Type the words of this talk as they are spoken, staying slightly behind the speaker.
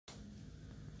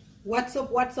What's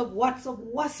up,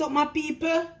 my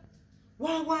people?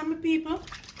 What, my people?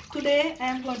 Today I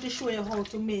am going to show you how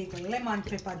to make lemon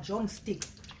pepper drumstick.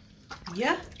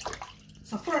 Yeah?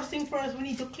 So first thing first, we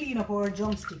need to clean up our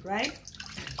drumstick, right?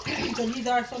 So these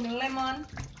are some lemon.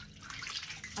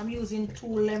 I'm using 2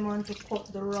 lemon to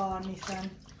cut the rawness,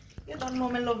 and you don't know,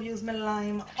 me love use my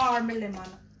lime or my lemon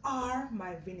or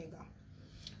my vinegar.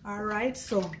 Alright,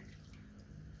 so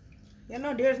you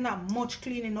know, there's not much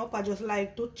cleaning up. I just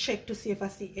like to check to see if I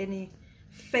see any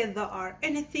feather or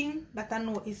anything that I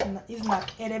know is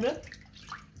not edible.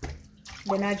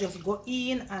 Then I just go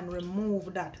in and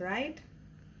remove that, right?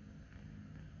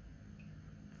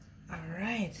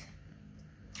 Alright.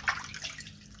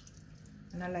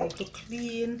 And I like to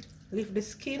clean, lift the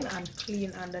skin and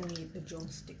clean underneath the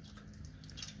drumstick.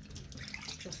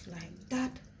 Just like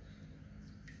that.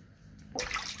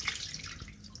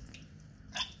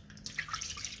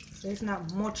 There's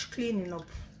not much cleaning up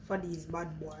for these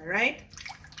bad boy, right?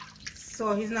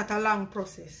 So it's not a long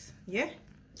process, yeah?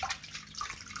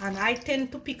 And I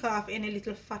tend to pick off any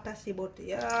little fat I see, but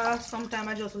yeah, sometimes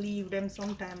I just leave them,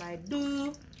 sometimes I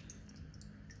do.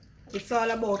 It's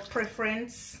all about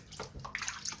preference.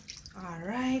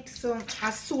 Alright, so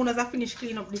as soon as I finish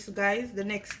cleaning up this, guys, the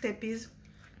next step is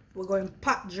we're going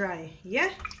pat dry, yeah?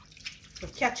 So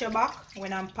catch your back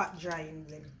when I'm pat drying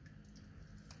them.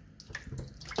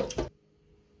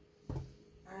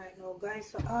 Alright now, guys,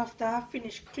 so after I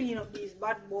finish cleaning up these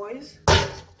bad boys,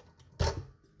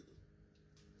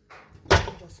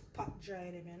 just pat dry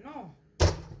them, you know.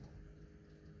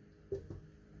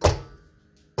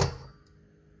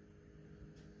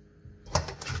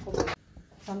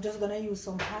 So I'm just gonna use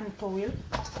some hand towel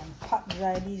and pat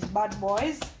dry these bad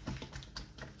boys.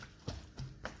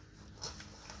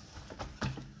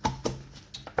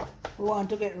 We want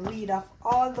to get rid of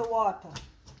all the water.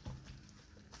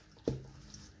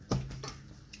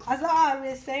 As I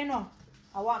always say, you know,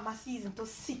 I want my season to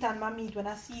sit on my meat when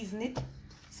I season it.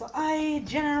 So I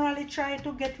generally try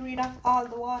to get rid of all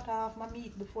the water off my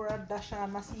meat before I dash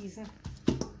on my season.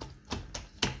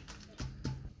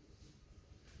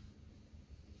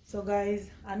 So guys,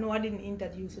 I know I didn't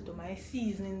introduce you to my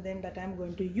seasoning then that I'm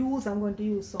going to use. I'm going to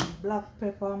use some black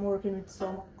pepper. I'm working with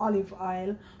some olive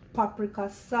oil, paprika,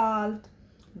 salt,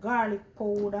 garlic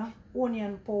powder,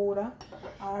 onion powder,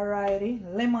 alrighty,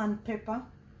 lemon pepper,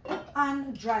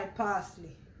 and dry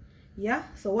parsley. Yeah,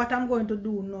 so what I'm going to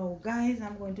do now, guys,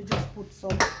 I'm going to just put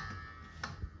some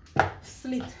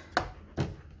slit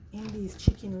in these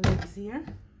chicken legs here.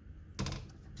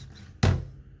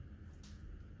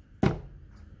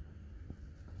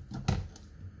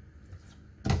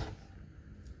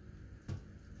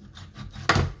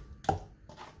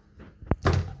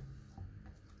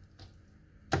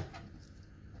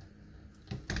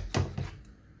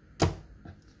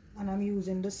 And I'm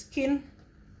using the skin.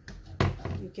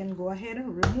 You can go ahead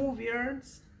and remove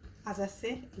yours. As I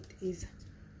say, it is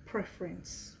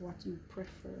preference, what you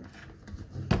prefer.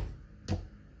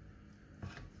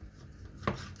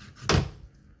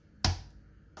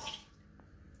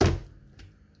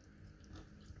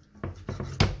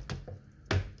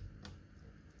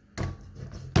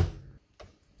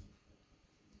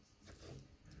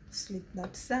 Slit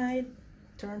that side,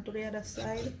 turn to the other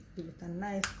side, give it a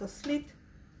nice slit.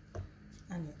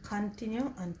 And you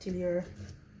continue until your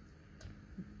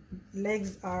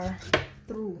legs are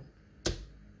through.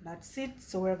 That's it.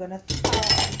 So we're gonna throw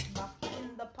it back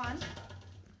in the pan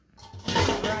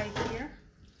right here.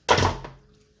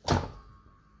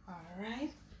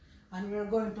 Alright. And we're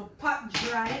going to pat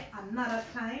dry another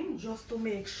time just to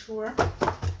make sure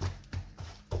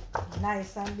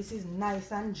this is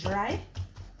nice and dry.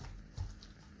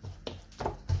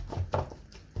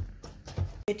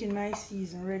 Getting my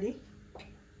season ready.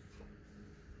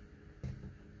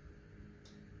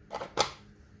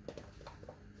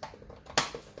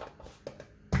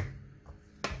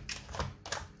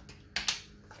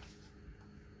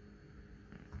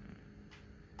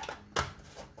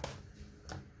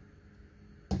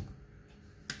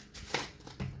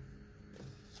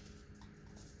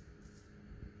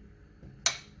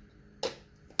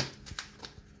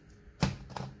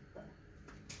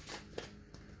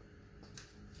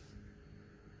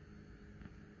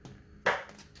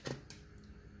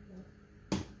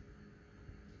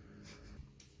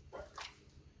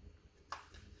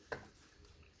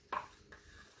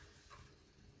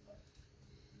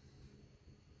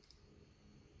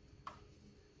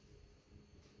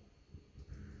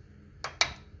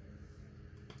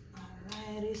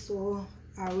 So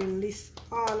I will list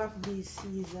all of these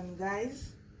seasons,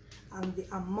 guys, and the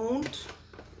amount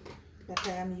that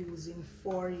I am using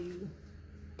for you.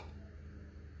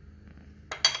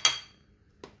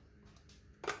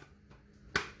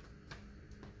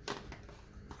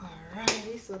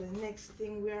 so the next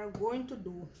thing we are going to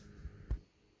do,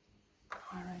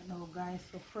 all right now guys,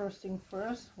 so first thing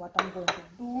first, what I'm going to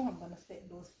do, I'm going to set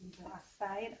those seasons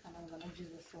aside, and I'm going to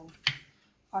drizzle some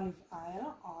olive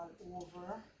oil all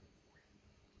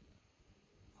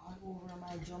over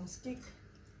my drumstick.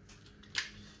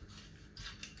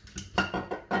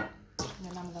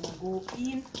 Then I'm going to go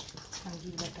in and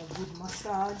give that a good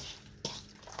massage.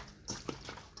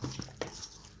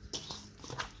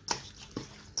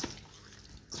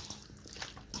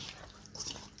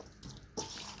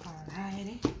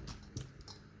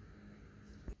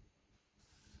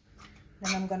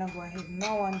 Then I'm gonna go ahead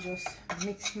now and just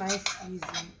mix my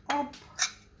season up,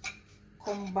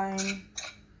 combine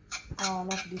all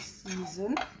of this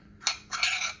season.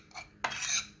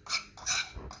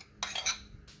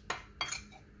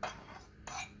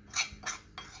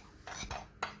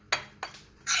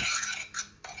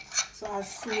 So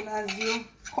as soon as you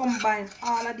combine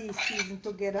all of these season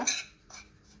together,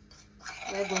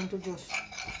 we're going to just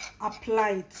apply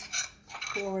it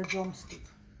to our drumstick.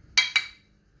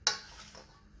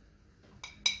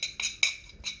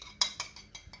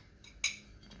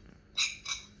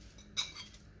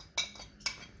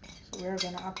 We're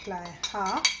going to apply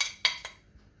half,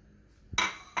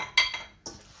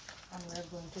 and we're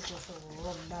going to just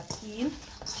rub that in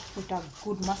with a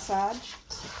good massage.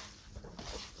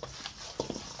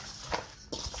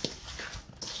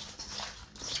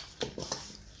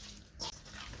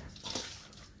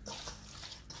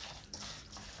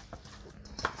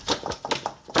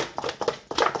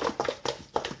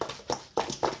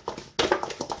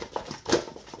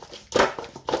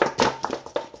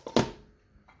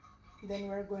 Then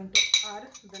we're going to add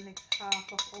the next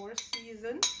half of our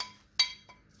season.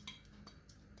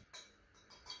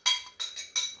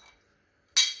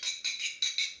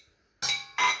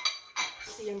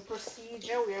 Same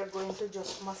procedure, we are going to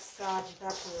just massage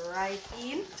that right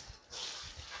in.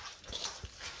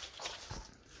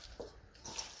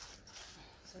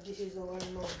 So this is our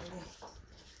lovely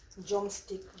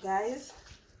drumstick, guys.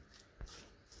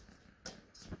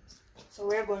 So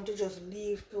we're going to just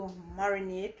leave to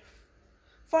marinate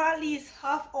for at least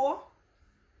half hour.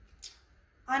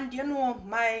 And you know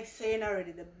my saying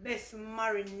already, the best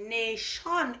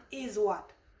marination is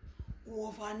what?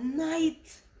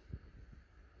 Overnight.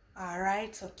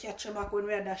 Alright, so catch you back when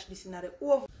we dash this in the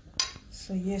oven.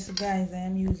 So yes guys, I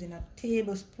am using a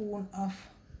tablespoon of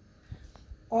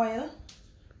oil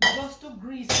just to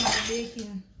grease my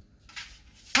baking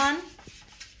pan.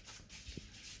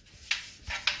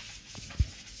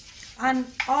 And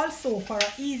also for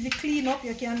an easy cleanup,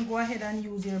 you can go ahead and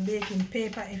use your baking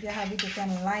paper. If you have it, you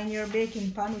can line your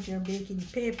baking pan with your baking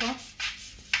paper.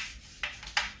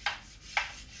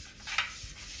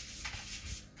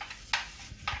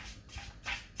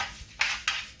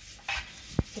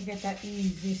 To get that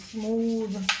easy,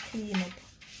 smooth cleanup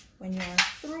when you are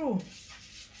through.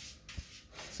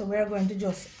 So we're going to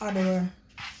just add our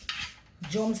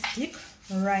drumstick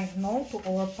right now to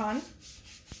our pan.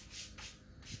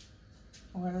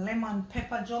 Our lemon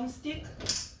pepper drumstick.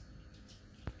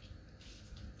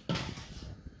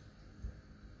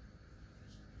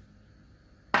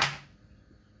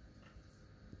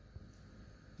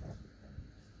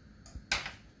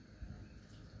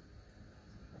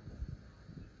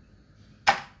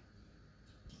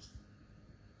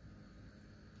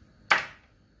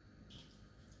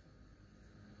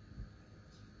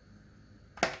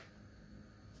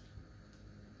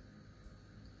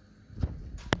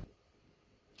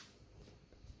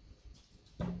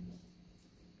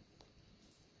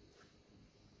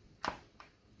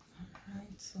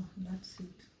 So that's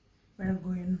it. We're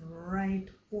going right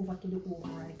over to the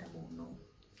oven right about now.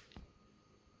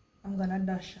 I'm gonna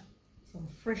dash some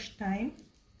fresh thyme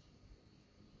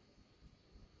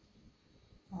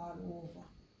all over.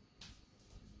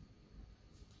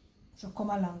 So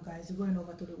come along guys, we're going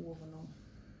over to the oven now.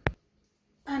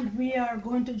 And we are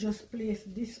going to just place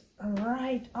this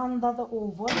right under the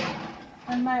oven.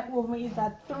 And my oven is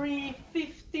at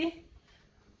 350.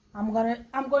 I'm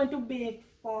going to bake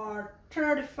for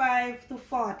 35 to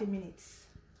 40 minutes.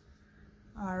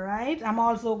 Alright, I'm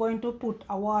also going to put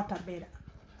a water bed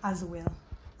as well.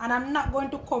 And I'm not going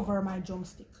to cover my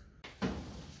drumstick.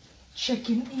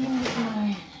 Checking in with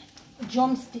my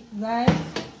drumstick, guys.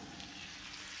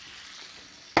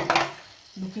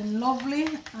 Looking lovely,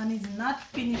 and it's not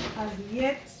finished as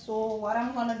yet. So what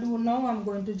I'm gonna do now, I'm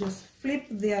going to just flip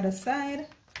the other side.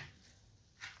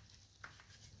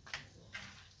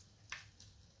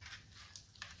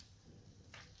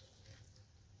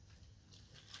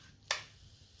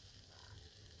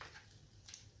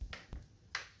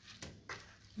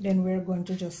 Then we're going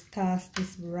to just toss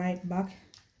this right back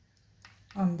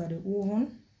under the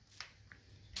oven.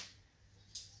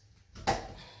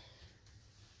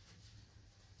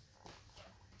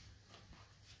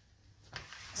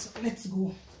 So let's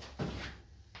go.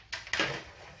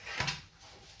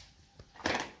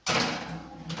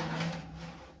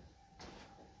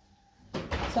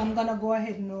 So I'm gonna go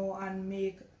ahead now and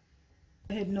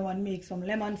make some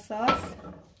lemon sauce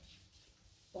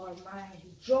for my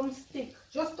drumstick,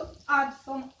 just to add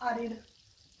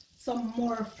some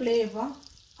more flavor,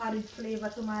 added flavor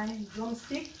to my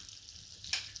drumstick.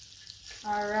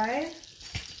 All right.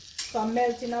 So I'm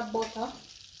melting a butter.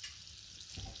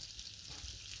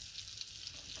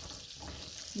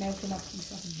 Melting a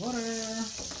piece of butter.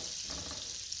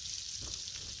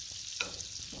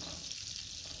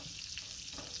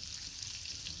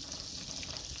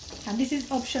 And this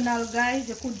is optional, guys.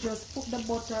 You could just put the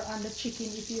butter on the chicken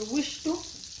if you wish to.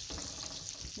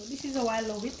 But this is how I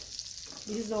love it.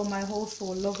 This is how my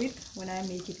household love it when I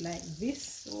make it like this.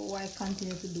 So I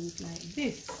continue to do it like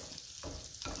this.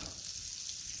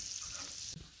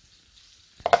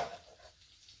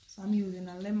 So I'm using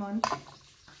a lemon.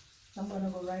 I'm gonna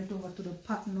go right over to the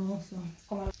pot now. So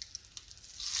come on.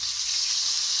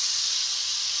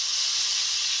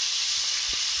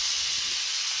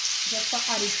 Just for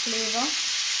added flavor.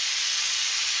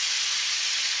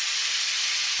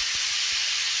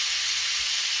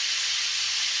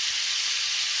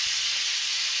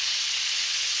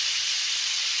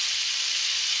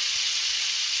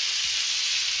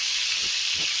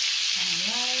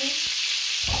 Alright.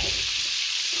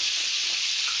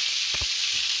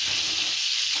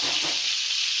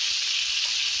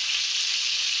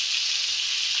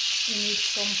 We need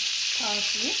some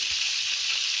parsley.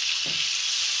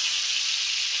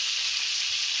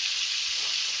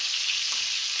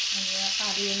 And we are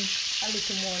adding a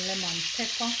little more lemon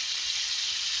pepper.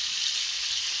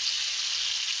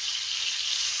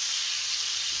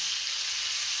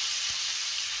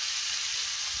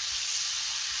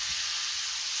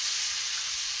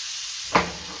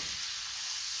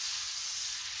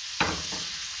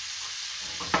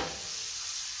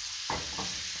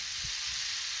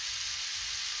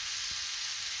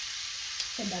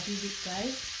 So that is it,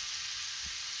 guys.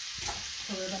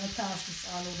 So we're gonna toss this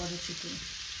all over the chicken.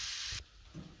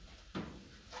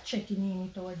 Checking in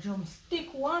with our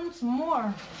drumstick once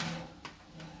more.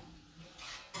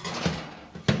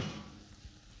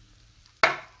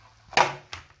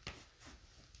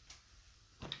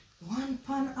 One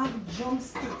pan of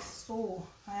drumsticks. So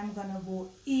I am gonna go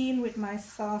in with my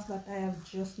sauce that I have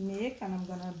just made, and I'm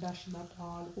gonna dash that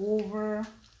all over.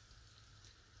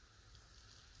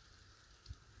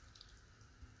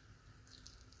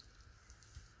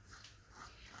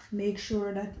 Make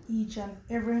sure that each and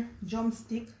every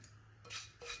drumstick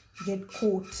get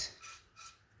coated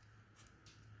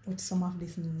with some of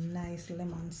this nice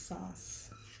lemon sauce.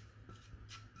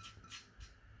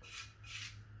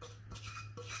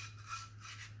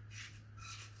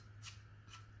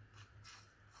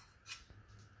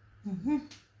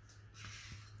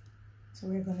 So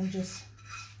we're gonna just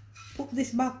put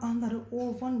this back under the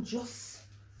oven just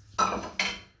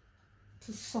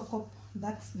to soak up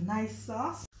that nice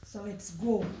sauce. So let's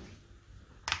go.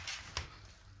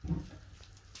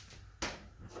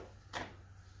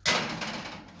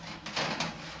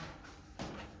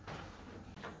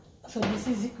 So this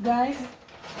is it, guys.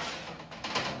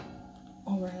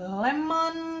 Our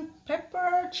lemon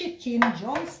pepper chicken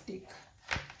drumstick.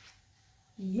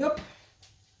 Yup.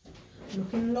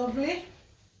 Looking lovely.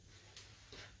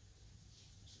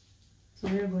 So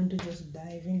we're going to just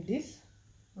dive in this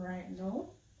right now.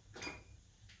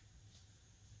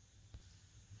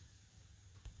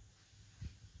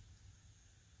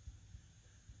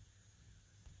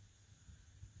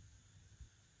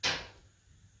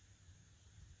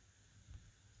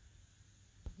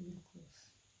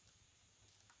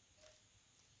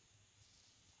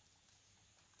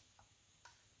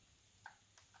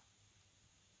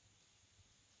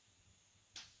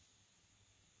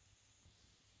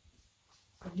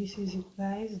 This is it,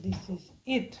 guys. This is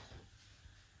it.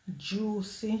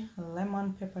 Juicy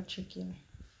lemon pepper chicken.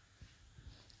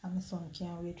 And my son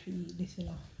can't wait to eat this, you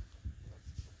know.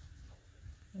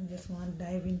 I just want to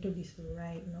dive into this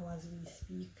right now as we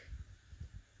speak.